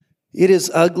It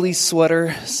is Ugly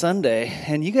Sweater Sunday,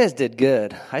 and you guys did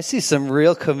good. I see some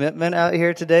real commitment out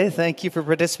here today. Thank you for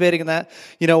participating in that.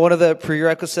 You know, one of the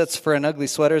prerequisites for an ugly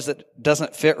sweater is that it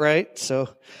doesn't fit right. So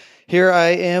here I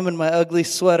am in my ugly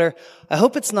sweater. I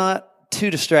hope it's not too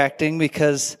distracting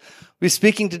because we're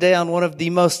speaking today on one of the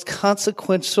most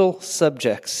consequential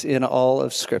subjects in all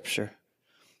of Scripture: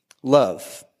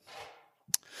 love.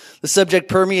 The subject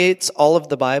permeates all of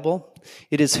the Bible.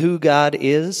 It is who God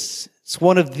is. It's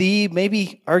one of the,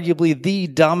 maybe arguably the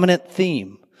dominant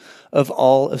theme of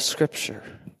all of Scripture.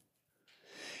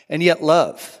 And yet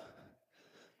love,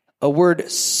 a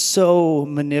word so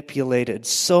manipulated,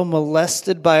 so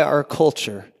molested by our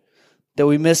culture that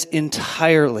we miss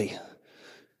entirely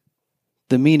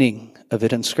the meaning of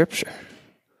it in Scripture.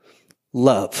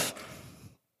 Love.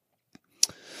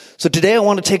 So today I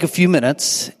want to take a few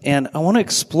minutes and I want to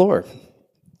explore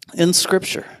in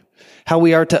Scripture how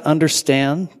we are to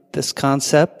understand this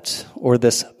concept or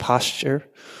this posture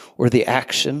or the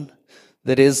action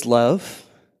that is love.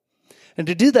 And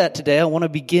to do that today, I want to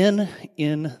begin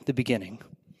in the beginning.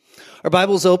 Our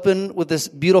Bible's open with this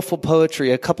beautiful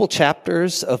poetry, a couple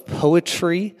chapters of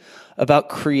poetry about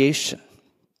creation.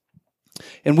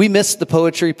 And we missed the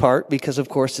poetry part because, of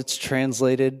course, it's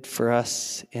translated for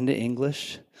us into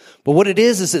English. But what it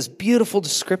is this beautiful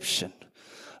description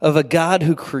of a God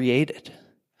who created,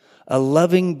 a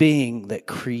loving being that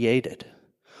created.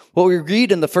 What we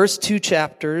read in the first two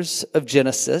chapters of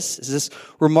Genesis is this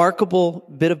remarkable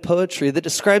bit of poetry that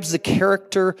describes the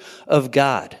character of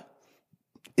God.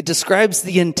 It describes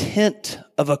the intent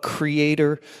of a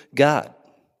creator God.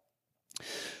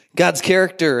 God's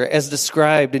character, as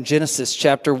described in Genesis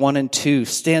chapter 1 and 2,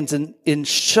 stands in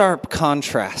sharp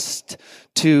contrast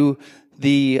to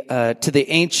the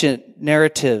ancient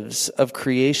narratives of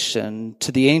creation,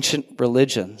 to the ancient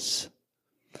religions.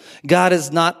 God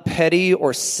is not petty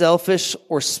or selfish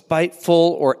or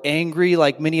spiteful or angry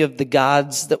like many of the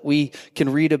gods that we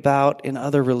can read about in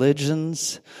other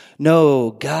religions.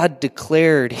 No, God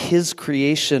declared His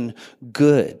creation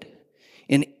good.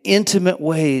 In intimate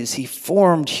ways, He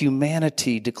formed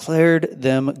humanity, declared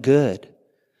them good.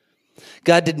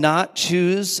 God did not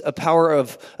choose a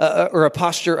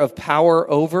posture of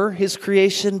power over His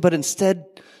creation, but instead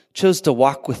chose to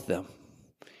walk with them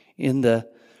in the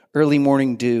early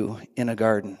morning dew in a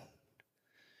garden.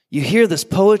 You hear this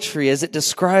poetry as it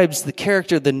describes the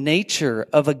character, the nature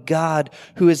of a God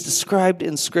who is described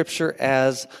in Scripture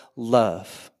as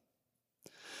love.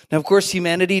 Now, of course,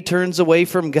 humanity turns away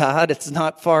from God. It's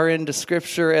not far into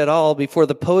Scripture at all before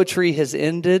the poetry has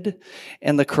ended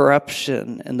and the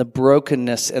corruption and the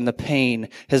brokenness and the pain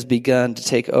has begun to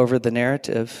take over the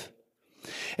narrative.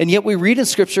 And yet we read in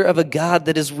Scripture of a God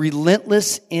that is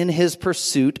relentless in His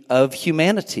pursuit of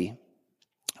humanity.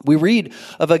 We read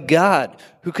of a God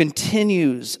who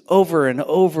continues over and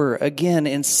over again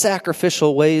in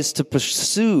sacrificial ways to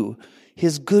pursue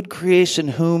His good creation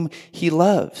whom He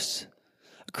loves.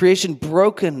 Creation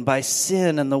broken by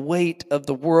sin and the weight of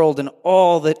the world and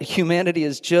all that humanity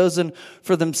has chosen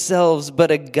for themselves,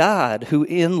 but a God who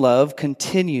in love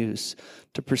continues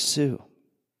to pursue.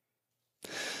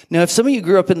 Now, if some of you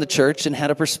grew up in the church and had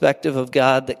a perspective of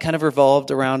God that kind of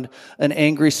revolved around an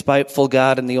angry, spiteful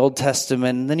God in the Old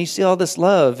Testament, and then you see all this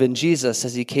love in Jesus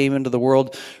as He came into the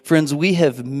world, friends, we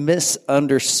have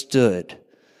misunderstood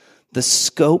the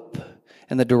scope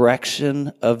and the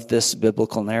direction of this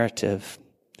biblical narrative.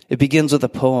 It begins with a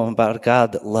poem about a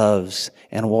God that loves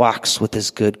and walks with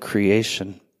His good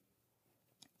creation.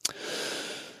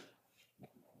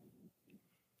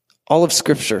 All of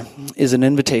Scripture is an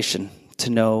invitation to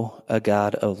know a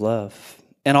God of love.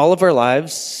 And all of our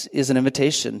lives is an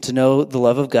invitation to know the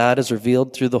love of God as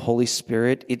revealed through the Holy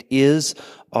Spirit. It is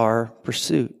our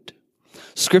pursuit.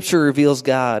 Scripture reveals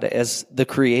God as the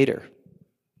Creator.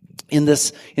 In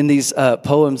these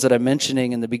poems that I'm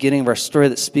mentioning in the beginning of our story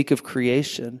that speak of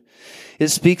creation, it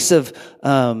speaks of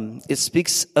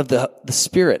the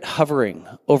Spirit hovering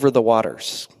over the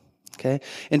waters. Okay,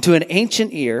 and to an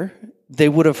ancient ear, they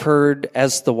would have heard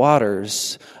as the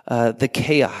waters the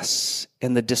chaos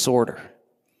and the disorder.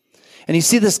 And you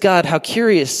see this God, how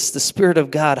curious, the Spirit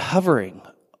of God hovering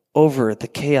over the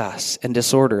chaos and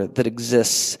disorder that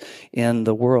exists in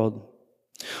the world.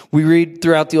 We read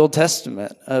throughout the Old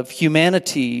Testament of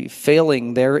humanity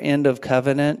failing their end of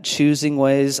covenant, choosing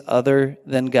ways other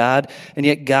than God, and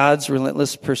yet God's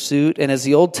relentless pursuit. And as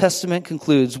the Old Testament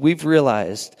concludes, we've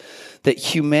realized that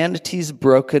humanity's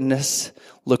brokenness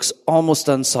looks almost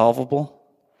unsolvable.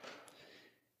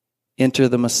 Enter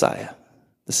the Messiah,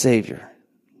 the Savior,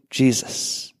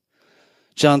 Jesus.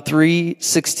 John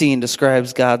 3:16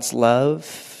 describes God's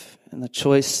love and the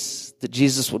choice that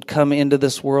Jesus would come into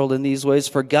this world in these ways.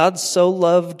 For God so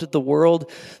loved the world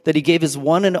that he gave his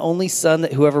one and only Son,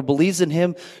 that whoever believes in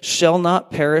him shall not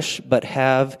perish but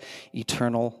have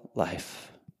eternal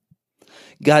life.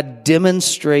 God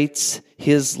demonstrates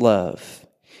his love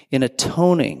in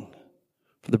atoning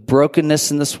for the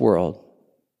brokenness in this world,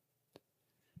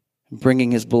 and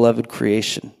bringing his beloved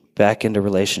creation back into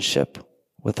relationship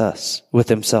with us, with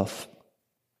himself.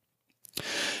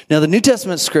 Now, the New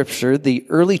Testament scripture, the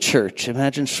early church,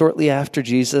 imagine shortly after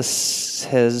Jesus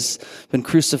has been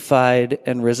crucified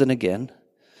and risen again,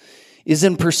 is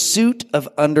in pursuit of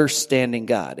understanding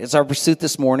God. It's our pursuit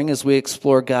this morning as we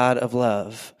explore God of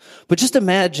love. But just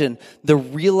imagine the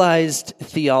realized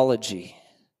theology.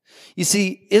 You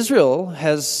see, Israel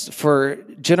has for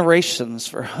generations,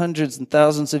 for hundreds and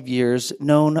thousands of years,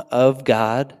 known of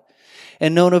God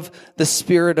and known of the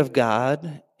Spirit of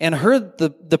God, and heard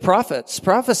the prophets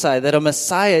prophesy that a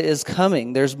Messiah is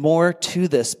coming. There's more to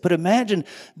this. But imagine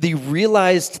the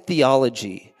realized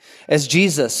theology as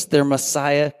Jesus, their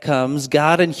Messiah, comes,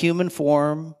 God in human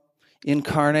form,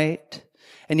 incarnate,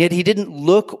 and yet he didn't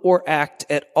look or act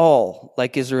at all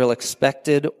like Israel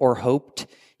expected or hoped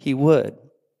he would.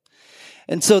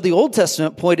 And so the Old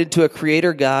Testament pointed to a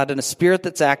creator God and a spirit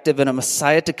that's active and a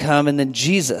Messiah to come, and then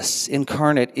Jesus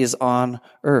incarnate is on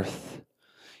earth.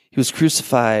 He was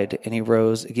crucified and he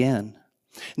rose again.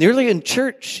 And the early in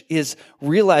church is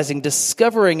realizing,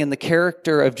 discovering in the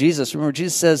character of Jesus. Remember,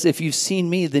 Jesus says, if you've seen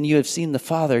me, then you have seen the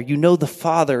Father. You know the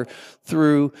Father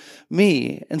through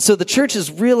me. And so the church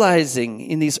is realizing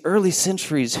in these early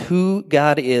centuries who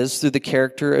God is through the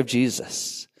character of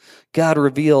Jesus. God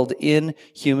revealed in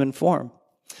human form.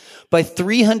 By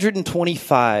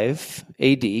 325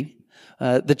 AD,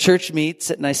 the church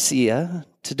meets at Nicaea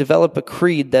to develop a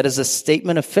creed that is a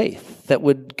statement of faith that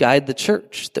would guide the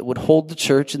church, that would hold the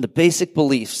church in the basic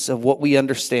beliefs of what we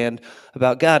understand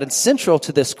about God. And central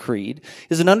to this creed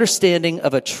is an understanding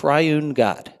of a triune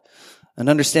God, an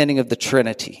understanding of the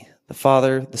Trinity, the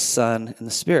Father, the Son, and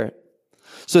the Spirit.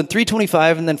 So in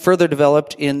 325, and then further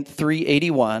developed in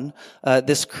 381,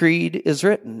 this creed is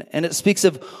written, and it speaks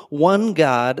of one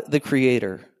God, the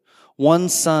Creator, one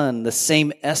Son, the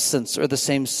same essence or the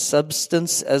same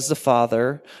substance as the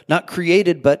Father, not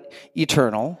created but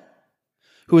eternal,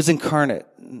 who is incarnate.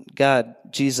 God,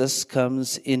 Jesus,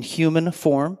 comes in human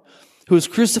form, who was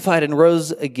crucified and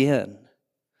rose again.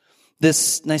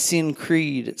 This Nicene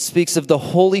Creed speaks of the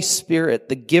Holy Spirit,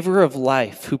 the giver of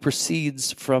life, who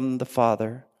proceeds from the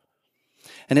Father.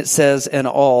 And it says, and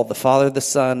all, the Father, the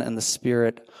Son, and the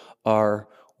Spirit are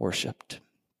worshipped.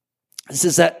 This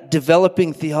is that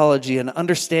developing theology and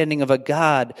understanding of a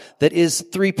God that is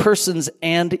three persons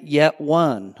and yet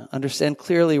one. Understand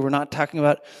clearly, we're not talking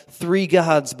about three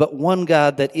gods, but one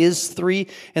God that is three.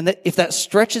 And that if that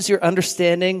stretches your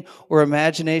understanding or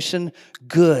imagination,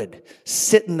 good.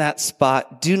 Sit in that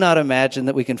spot. Do not imagine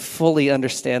that we can fully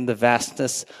understand the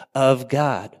vastness of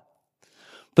God.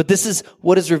 But this is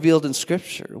what is revealed in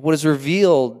Scripture, what is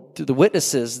revealed through the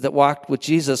witnesses that walked with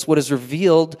Jesus, what is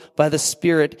revealed by the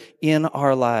Spirit in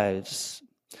our lives.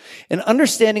 And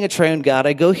understanding a triune God,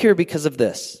 I go here because of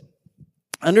this.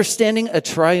 Understanding a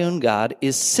triune God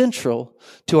is central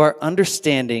to our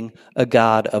understanding a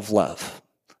God of love.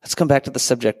 Let's come back to the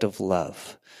subject of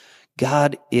love.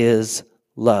 God is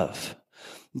love.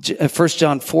 1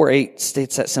 John 4:8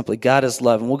 states that simply. God is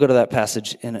love. And we'll go to that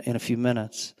passage in a few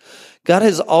minutes. God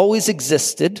has always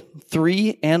existed,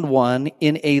 three and one,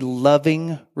 in a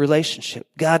loving relationship.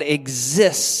 God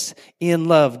exists in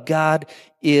love. God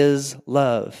is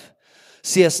love.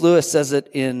 C.S. Lewis says it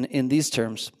in these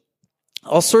terms.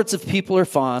 All sorts of people are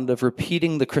fond of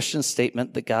repeating the Christian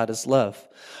statement that God is love.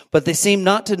 But they seem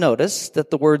not to notice that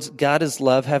the words God is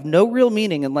love have no real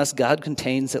meaning unless God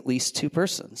contains at least two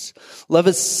persons. Love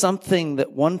is something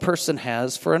that one person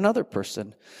has for another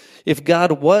person. If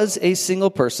God was a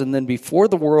single person, then before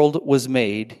the world was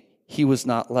made, he was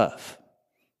not love.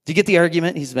 Do you get the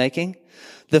argument he's making?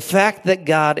 The fact that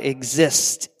God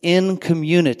exists in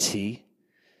community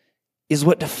is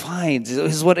what defines,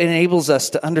 is what enables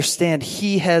us to understand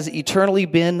he has eternally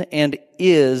been and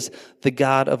is the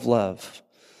God of love.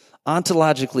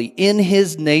 Ontologically, in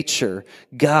his nature,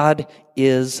 God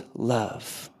is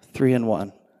love. 3 in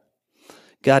 1.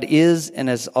 God is and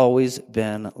has always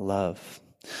been love.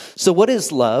 So what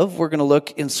is love? We're going to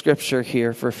look in Scripture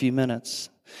here for a few minutes.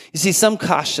 You see, some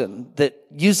caution that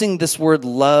using this word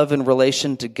love in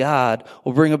relation to God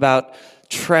will bring about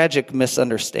tragic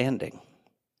misunderstanding.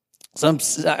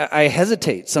 I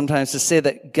hesitate sometimes to say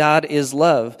that God is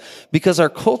love because our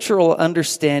cultural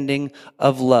understanding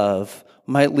of love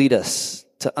might lead us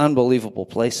to unbelievable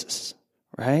places,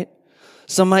 right?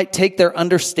 Some might take their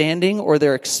understanding or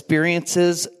their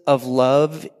experiences of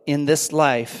love in this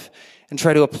life and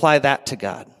try to apply that to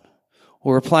God.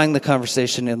 We're applying the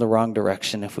conversation in the wrong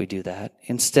direction if we do that.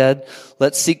 Instead,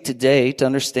 let's seek today to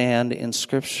understand in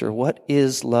Scripture what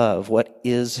is love,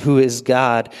 who is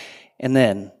God, and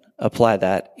then apply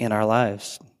that in our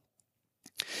lives.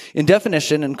 In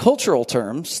definition, in cultural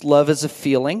terms, love is a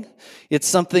feeling. It's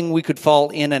something we could fall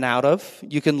in and out of.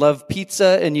 You can love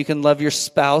pizza and you can love your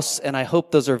spouse, and I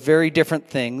hope those are very different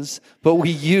things, but we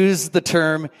use the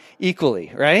term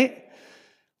equally, right?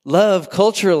 Love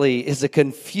culturally is a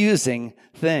confusing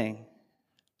thing.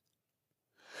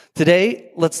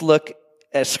 Today, let's look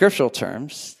at scriptural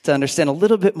terms to understand a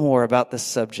little bit more about this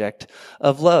subject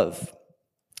of love.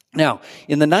 Now,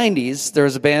 in the 90s, there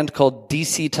was a band called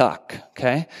DC Talk,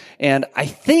 okay? And I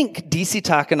think DC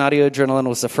Talk and Audio Adrenaline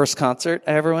was the first concert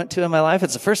I ever went to in my life.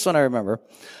 It's the first one I remember.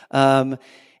 And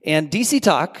DC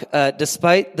Talk,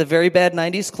 despite the very bad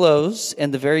 90s clothes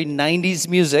and the very 90s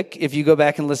music, if you go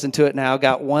back and listen to it now,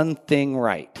 got one thing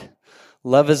right.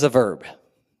 Love is a verb,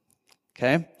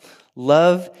 okay?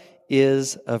 Love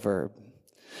is a verb.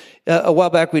 A while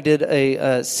back, we did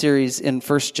a series in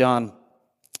 1 John,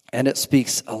 and it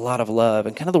speaks a lot of love.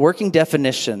 And kind of the working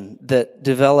definition that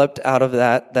developed out of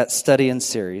that study and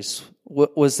series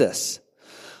was this.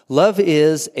 Love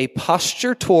is a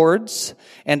posture towards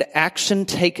and action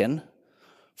taken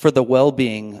for the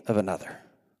well-being of another.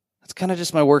 That's kind of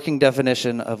just my working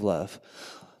definition of love.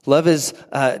 Love is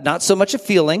not so much a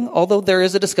feeling, although there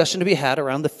is a discussion to be had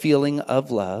around the feeling of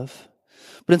love.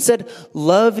 But instead,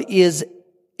 love is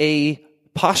a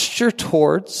posture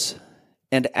towards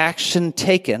and action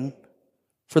taken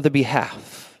on the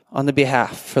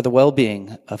behalf, for the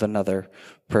well-being of another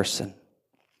person.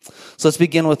 So let's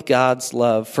begin with God's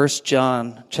love. 1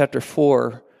 John chapter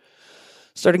 4,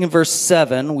 starting in verse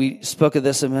 7. We spoke of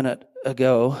this a minute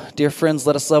ago. Dear friends,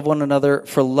 let us love one another,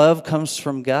 for love comes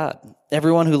from God.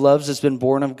 Everyone who loves has been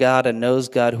born of God and knows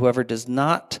God. Whoever does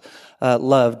not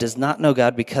love does not know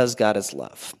God, because God is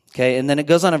love. Okay, and then it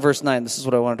goes on in verse 9. This is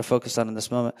what I wanted to focus on in this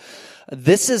moment.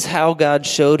 This is how God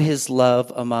showed his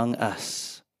love among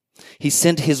us. He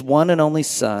sent his one and only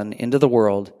Son into the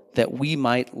world that we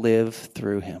might live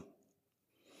through him.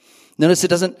 Notice it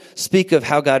doesn't speak of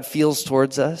how God feels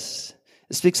towards us.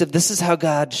 It speaks of this is how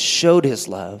God showed his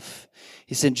love.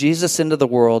 He sent Jesus into the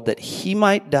world that he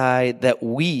might die, that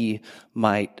we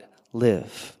might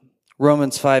live.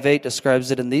 Romans 5:8 describes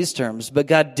it in these terms. But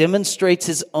God demonstrates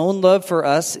his own love for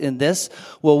us in this: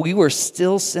 while we were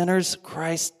still sinners,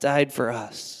 Christ died for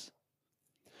us.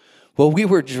 While we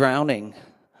were drowning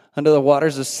under the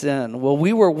waters of sin, while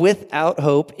we were without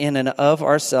hope in and of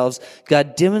ourselves,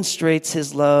 God demonstrates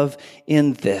his love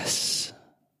in this: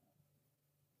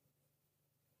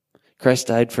 Christ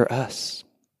died for us.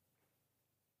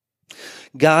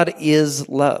 God is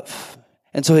love.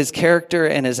 And so his character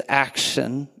and his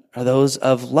action are those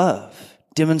of love,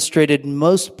 demonstrated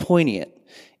most poignant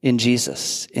in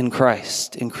Jesus, in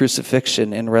Christ, in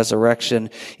crucifixion, in resurrection,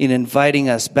 in inviting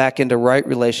us back into right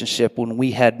relationship when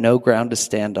we had no ground to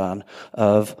stand on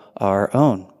of our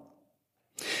own.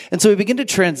 And so we begin to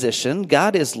transition.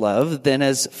 God is love. Then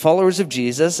as followers of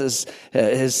Jesus,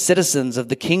 as citizens of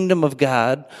the kingdom of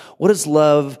God, what is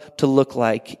love to look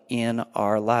like in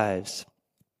our lives?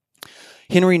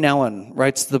 Henry Nouwen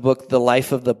writes the book, The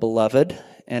Life of the Beloved,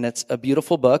 and it's a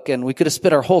beautiful book, and we could have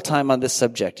spent our whole time on this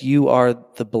subject. You are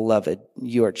the beloved.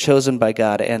 You are chosen by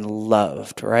God and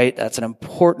loved, right? That's an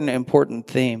important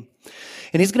theme.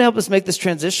 And he's going to help us make this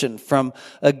transition from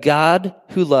a God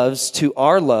who loves to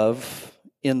our love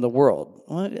in the world.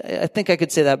 Well, I think I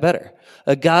could say that better.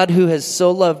 A God who has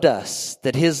so loved us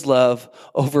that his love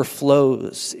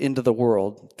overflows into the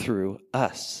world through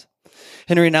us.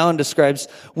 Henry Nouwen describes,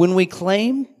 when we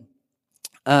claim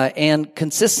and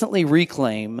consistently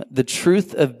reclaim the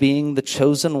truth of being the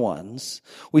chosen ones,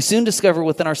 we soon discover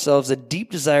within ourselves a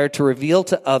deep desire to reveal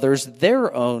to others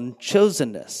their own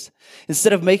chosenness.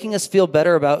 Instead of making us feel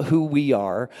better about who we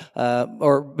are,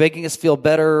 or making us feel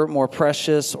better, more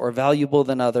precious, or valuable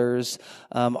than others,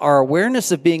 our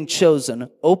awareness of being chosen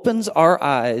opens our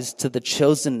eyes to the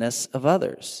chosenness of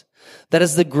others. That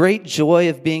is the great joy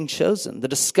of being chosen, the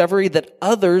discovery that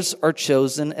others are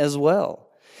chosen as well.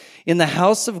 In the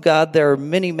house of God, there are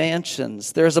many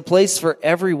mansions. There is a place for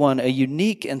everyone, a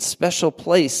unique and special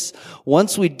place.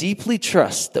 Once we deeply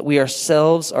trust that we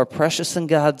ourselves are precious in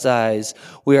God's eyes,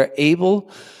 we are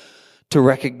able to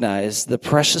recognize the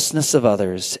preciousness of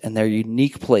others and their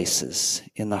unique places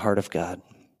in the heart of God.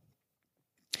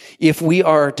 If we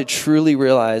are to truly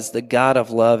realize the God of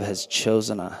love has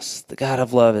chosen us, the God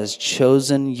of love has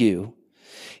chosen you,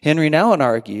 Henry Nouwen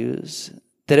argues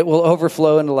that it will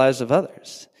overflow into the lives of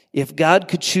others. If God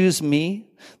could choose me,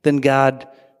 then God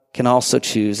can also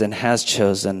choose and has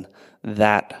chosen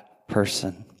that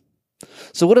person.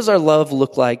 So what does our love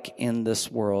look like in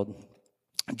this world?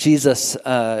 Jesus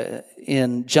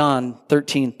in John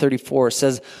 13:34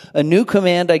 says, "A new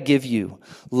command I give you,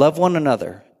 love one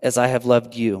another as I have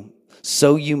loved you,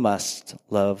 so you must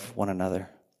love one another."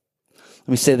 Let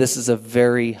me say this is a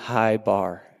very high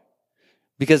bar,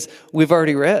 because we've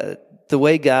already read the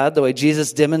way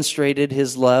Jesus demonstrated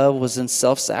his love was in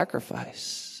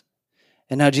self-sacrifice.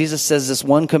 And now Jesus says, this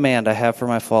one command I have for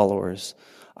my followers: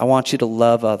 I want you to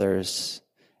love others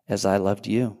as I loved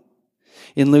you.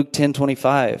 In Luke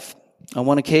 10:25, on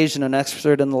one occasion, an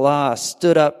expert in the law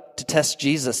stood up to test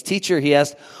Jesus. "Teacher," he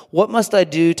asked, "what must I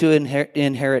do to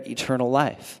inherit eternal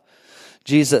life?"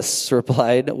 Jesus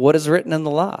replied, "What is written in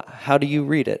the law? How do you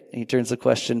read it?" He turns the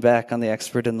question back on the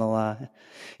expert in the law.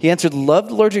 He answered, "Love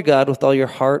the Lord your God with all your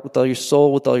heart, with all your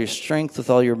soul, with all your strength, with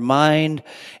all your mind,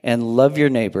 and love your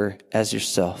neighbor as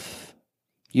yourself."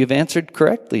 "You've answered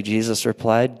correctly," Jesus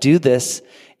replied. "Do this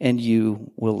and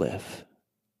you will live."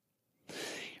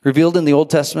 Revealed in the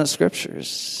Old Testament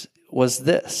scriptures was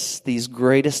these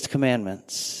greatest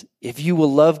commandments. If you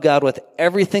will love God with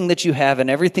everything that you have and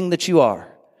everything that you are,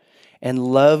 and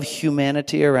love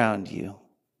humanity around you,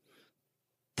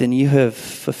 then you have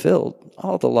fulfilled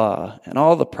all the law and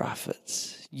all the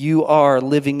prophets. You are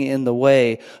living in the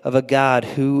way of a God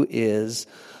who is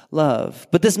love.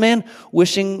 But this man,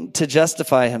 wishing to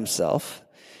justify himself,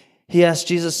 he asked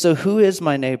Jesus, "So who is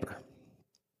my neighbor?"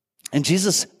 And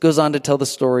Jesus goes on to tell the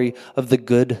story of the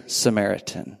Good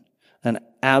Samaritan, an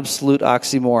absolute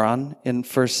oxymoron in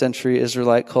first century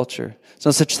Israelite culture. There's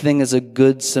no such thing as a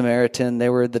good Samaritan. They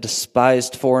were the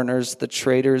despised foreigners, the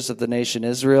traitors of the nation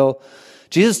Israel.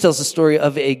 Jesus tells the story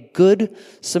of a good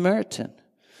Samaritan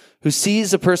who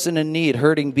sees a person in need,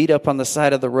 hurting, beat up on the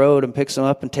side of the road, and picks him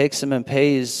up and takes him and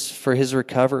pays for his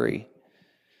recovery.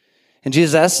 And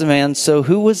Jesus asks the man, "So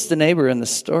who was the neighbor in the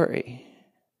story?"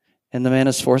 And the man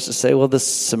is forced to say, "Well, the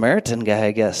Samaritan guy,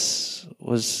 I guess,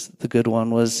 was the good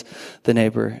one, was the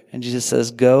neighbor." And Jesus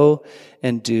says, "Go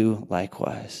and do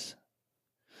likewise."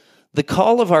 The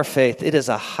call of our faith, it is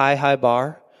a high, high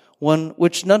bar, one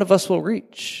which none of us will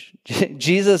reach.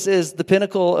 Jesus is the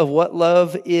pinnacle of what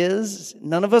love is.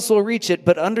 None of us will reach it,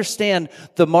 but understand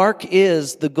the mark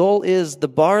is, the goal is, the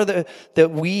bar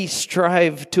that we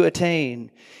strive to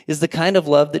attain is the kind of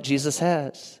love that Jesus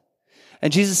has.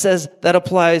 And Jesus says that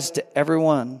applies to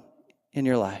everyone in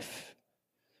your life.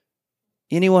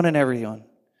 Anyone and everyone.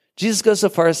 Jesus goes so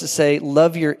far as to say,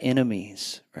 love your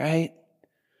enemies, right?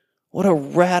 What a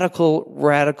radical,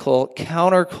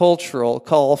 countercultural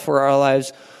call for our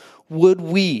lives. Would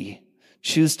we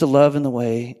choose to love in the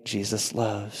way Jesus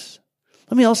loves?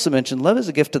 Let me also mention, love is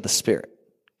a gift of the Spirit,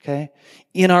 okay?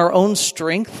 In our own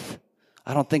strength,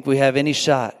 I don't think we have any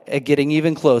shot at getting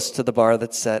even close to the bar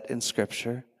that's set in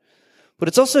Scripture. But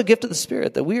it's also a gift of the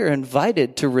Spirit that we are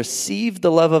invited to receive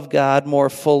the love of God more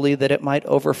fully, that it might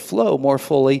overflow more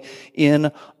fully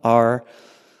in our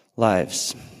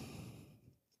lives.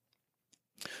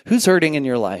 Who's hurting in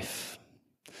your life?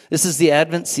 This is the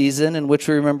Advent season in which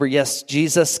we remember, yes,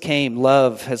 Jesus came.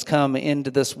 Love has come into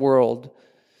this world.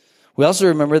 We also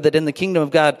remember that in the kingdom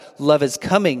of God, love is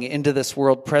coming into this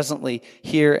world presently,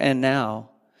 here and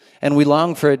now. And we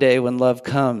long for a day when love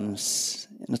comes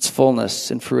in its fullness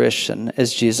and fruition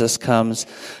as Jesus comes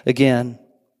again.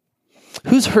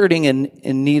 Who's hurting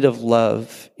in need of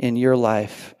love in your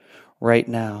life right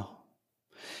now?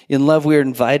 In love, we are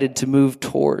invited to move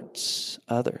towards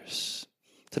others,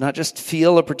 to not just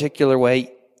feel a particular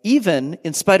way, even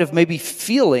in spite of maybe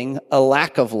feeling a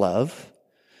lack of love,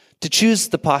 to choose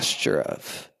the posture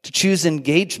of, to choose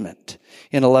engagement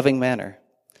in a loving manner.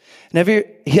 And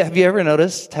have you ever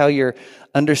noticed how your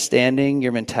understanding,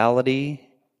 your mentality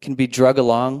can be drug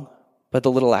along by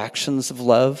the little actions of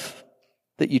love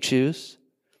that you choose?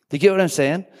 Do you get what I'm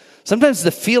saying? Sometimes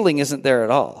the feeling isn't there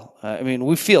at all. I mean,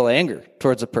 we feel anger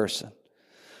towards a person.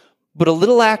 But a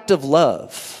little act of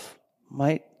love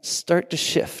might start to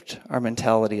shift our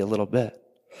mentality a little bit.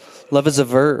 Love is a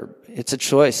verb. It's a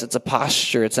choice. It's a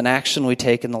posture. It's an action we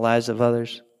take in the lives of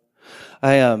others.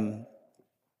 I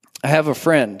have a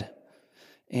friend,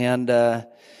 and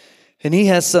he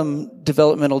has some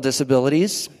developmental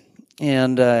disabilities,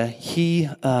 and he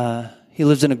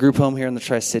lives in a group home here in the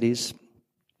Tri-Cities.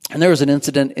 And there was an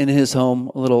incident in his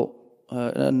home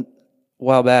a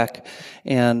while back,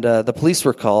 and the police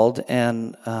were called,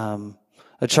 and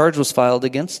a charge was filed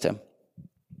against him.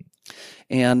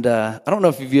 And I don't know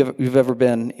if you've ever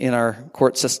been in our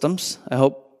court systems. I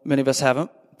hope many of us haven't,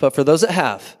 but for those that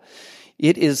have,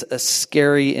 it is a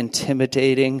scary,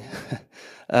 intimidating,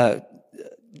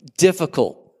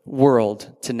 difficult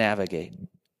world to navigate.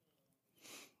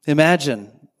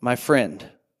 Imagine my friend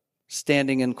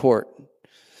standing in court,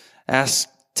 asked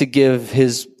to give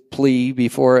his plea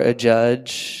before a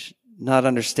judge, not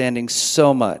understanding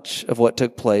so much of what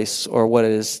took place or what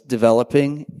is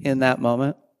developing in that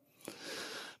moment.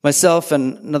 Myself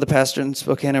and another pastor in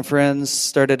Spokane and friends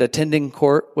started attending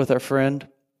court with our friend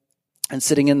and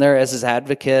sitting in there as his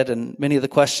advocate, and many of the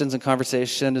questions and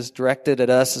conversation is directed at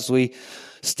us as we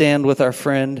stand with our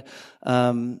friend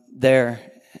there.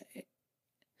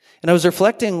 And I was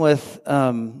reflecting with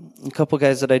a couple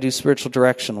guys that I do spiritual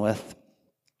direction with.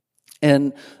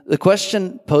 And the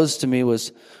question posed to me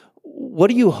was, what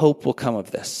do you hope will come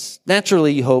of this?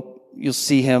 Naturally, you hope you'll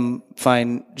see him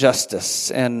find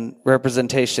justice and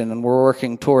representation, and we're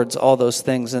working towards all those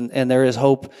things, and there is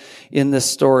hope in this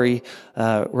story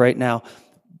right now.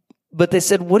 But they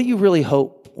said, what do you really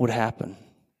hope would happen?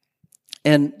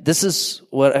 And this is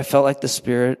what I felt like the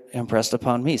Spirit impressed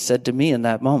upon me, said to me in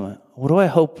that moment. What do I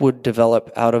hope would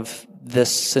develop out of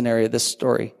this scenario, this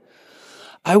story?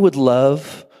 I would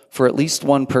love for at least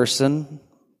one person,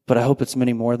 but I hope it's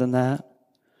many more than that,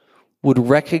 would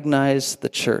recognize the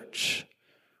church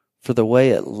for the way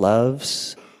it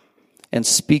loves and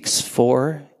speaks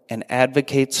for and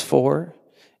advocates for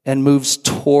and moves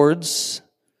towards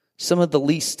some of the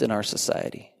least in our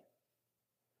society.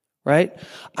 Right?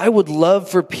 I would love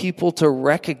for people to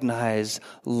recognize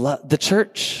the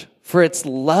church for its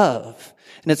love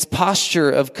and its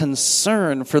posture of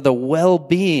concern for the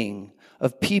well-being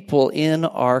of people in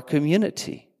our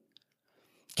community.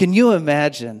 Can you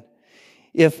imagine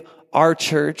if our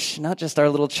church, not just our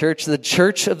little church, the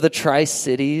church of the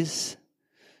Tri-Cities,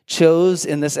 chose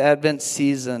in this Advent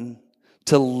season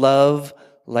to love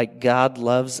like God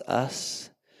loves us?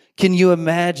 Can you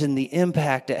imagine the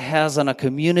impact it has on a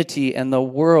community and the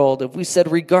world if we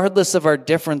said, regardless of our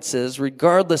differences,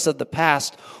 regardless of the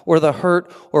past or the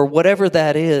hurt or whatever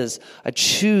that is, I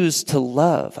choose to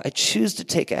love. I choose to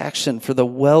take action for the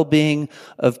well-being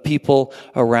of people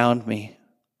around me.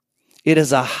 It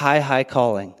is a high, high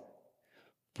calling.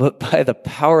 But by the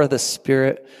power of the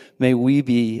Spirit, may we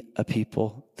be a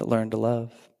people that learn to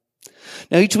love.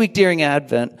 Now, each week during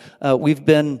Advent, we've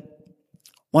been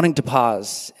wanting to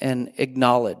pause and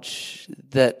acknowledge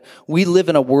that we live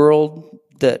in a world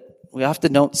that we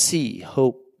often don't see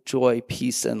hope, joy,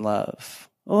 peace, and love.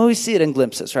 Well, we see it in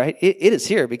glimpses, right? It is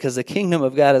here because the kingdom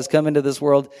of God has come into this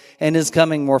world and is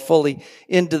coming more fully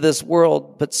into this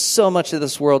world. But so much of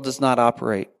this world does not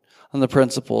operate on the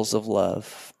principles of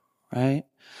love, right?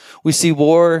 We see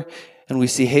war and we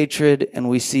see hatred and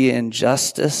we see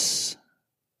injustice.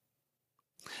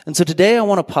 And so today I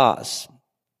want to pause.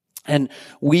 And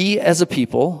we as a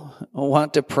people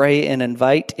want to pray and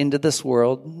invite into this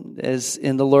world, as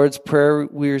in the Lord's Prayer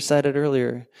we recited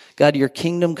earlier, God, your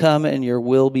kingdom come and your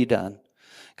will be done.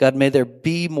 God, may there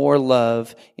be more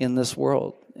love in this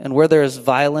world. And where there is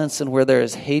violence and where there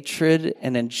is hatred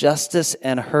and injustice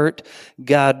and hurt,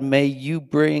 God, may you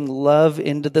bring love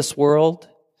into this world.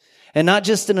 And not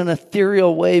just in an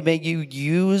ethereal way, may you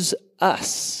use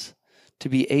us to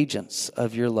be agents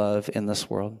of your love in this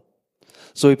world.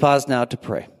 So we pause now to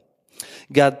pray.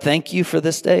 God, thank you for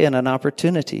this day and an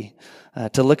opportunity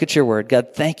to look at your word.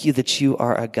 God, thank you that you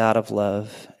are a God of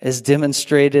love, as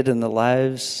demonstrated in the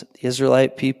lives of the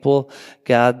Israelite people.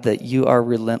 God, that you are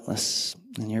relentless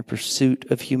in your pursuit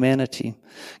of humanity.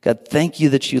 God, thank you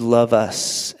that you love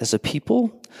us as a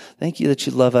people. Thank you that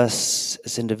you love us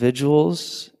as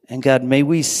individuals. And God, may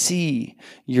we see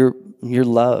your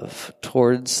love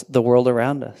towards the world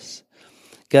around us.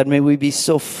 God, may we be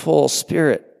so full,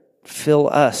 Spirit, fill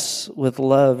us with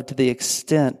love to the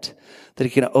extent that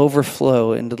it can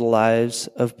overflow into the lives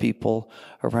of people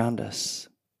around us.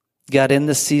 God, in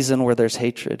this season where there's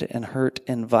hatred and hurt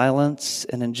and violence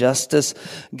and injustice,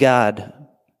 God,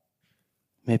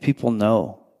 may people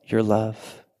know your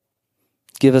love.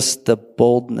 Give us the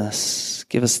boldness,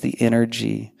 give us the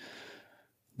energy,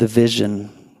 the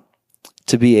vision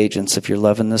to be agents of your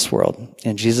love in this world.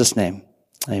 In Jesus' name,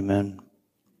 amen.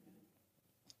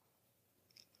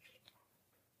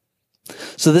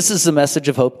 So this is the message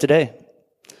of hope today.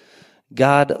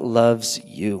 God loves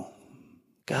you.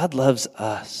 God loves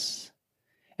us.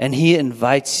 And he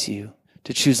invites you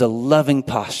to choose a loving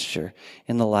posture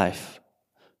in the life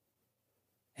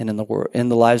and in the world, in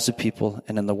the lives of people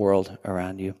and in the world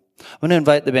around you. I'm going to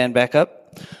invite the band back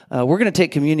up. We're going to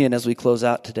take communion as we close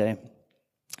out today.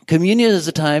 Communion is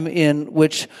a time in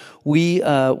which we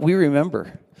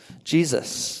remember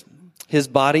Jesus His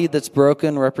body that's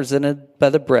broken, represented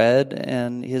by the bread,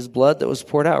 and his blood that was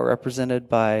poured out, represented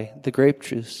by the grape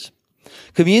juice.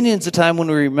 Communion is a time when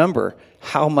we remember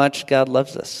how much God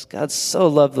loves us. God so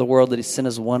loved the world that he sent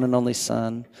his one and only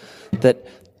Son, that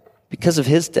because of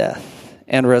his death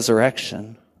and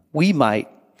resurrection, we might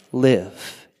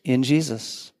live in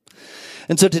Jesus.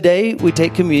 And so today we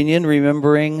take communion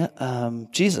remembering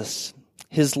Jesus,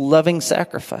 his loving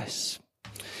sacrifice.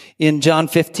 In John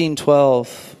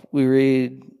 15:12, we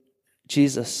read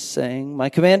Jesus saying, "My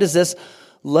command is this,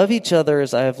 love each other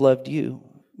as I have loved you.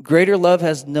 Greater love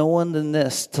has no one than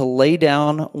this, to lay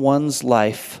down one's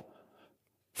life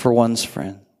for one's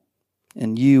friend.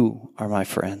 And you are my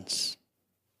friends."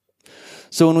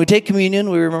 So when we take communion,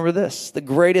 we remember this. The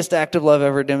greatest act of love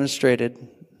ever demonstrated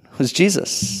was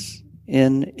Jesus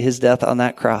in his death on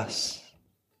that cross.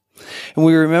 And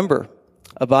we remember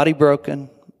a body broken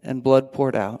and blood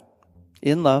poured out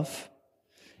in love.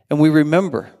 And we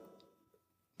remember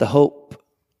the hope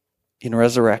in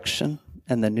resurrection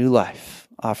and the new life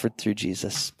offered through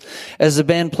Jesus. As the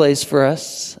band plays for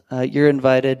us, you're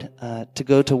invited to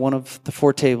go to one of the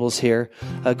 4 tables here.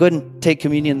 Go ahead and take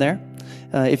communion there.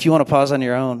 If you want to pause on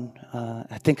your own,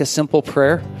 I think a simple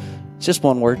prayer, it's just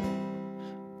one word.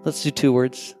 Let's do 2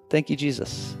 words. Thank you,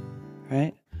 Jesus.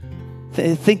 Right?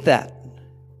 Think that.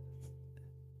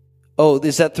 Oh,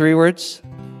 is that 3 words?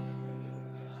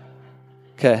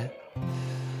 Okay.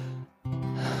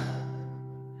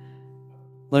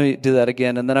 Let me do that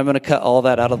again, and then I'm going to cut all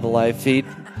that out of the live feed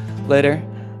later.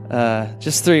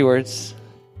 Just 3 words.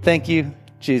 Thank you,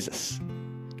 Jesus.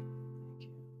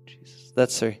 Jesus.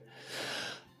 That's 3.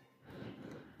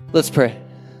 Let's pray.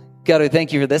 God, we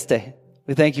thank you for this day.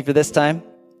 We thank you for this time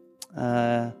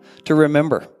to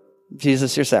remember,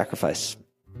 Jesus, your sacrifice.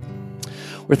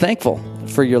 We're thankful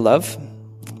for your love.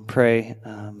 Pray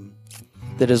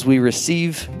that as we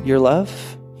receive your love,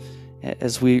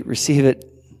 as we receive it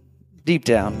deep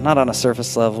down, not on a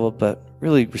surface level, but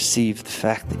really receive the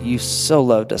fact that you so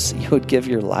loved us that you would give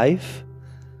your life.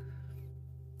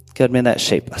 God, may that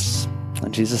shape us.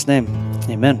 In Jesus' name,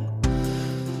 amen.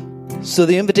 So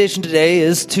the invitation today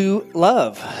is to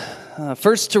love.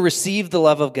 First, to receive the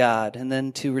love of God, and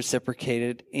then to reciprocate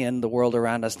it in the world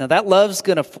around us. Now, that love's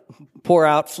going to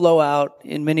flow out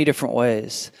in many different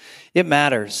ways. It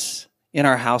matters in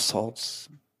our households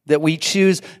that we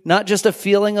choose not just a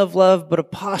feeling of love, but a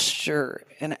posture,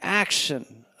 an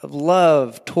action of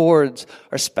love towards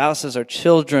our spouses, our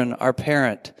children, our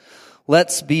parent.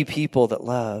 Let's be people that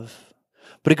love.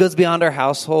 But it goes beyond our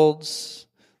households.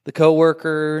 The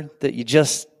coworker that you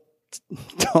just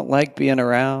don't like being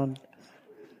around,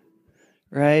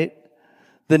 right?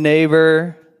 The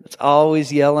neighbor that's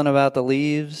always yelling about the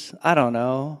leaves. I don't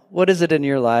know. What is it in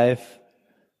your life?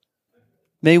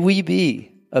 May we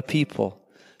be a people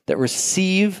that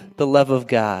receive the love of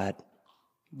God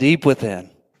deep within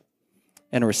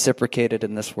and reciprocate it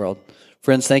in this world.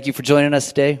 Friends, thank you for joining us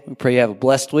today. We pray you have a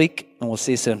blessed week, and we'll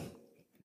see you soon.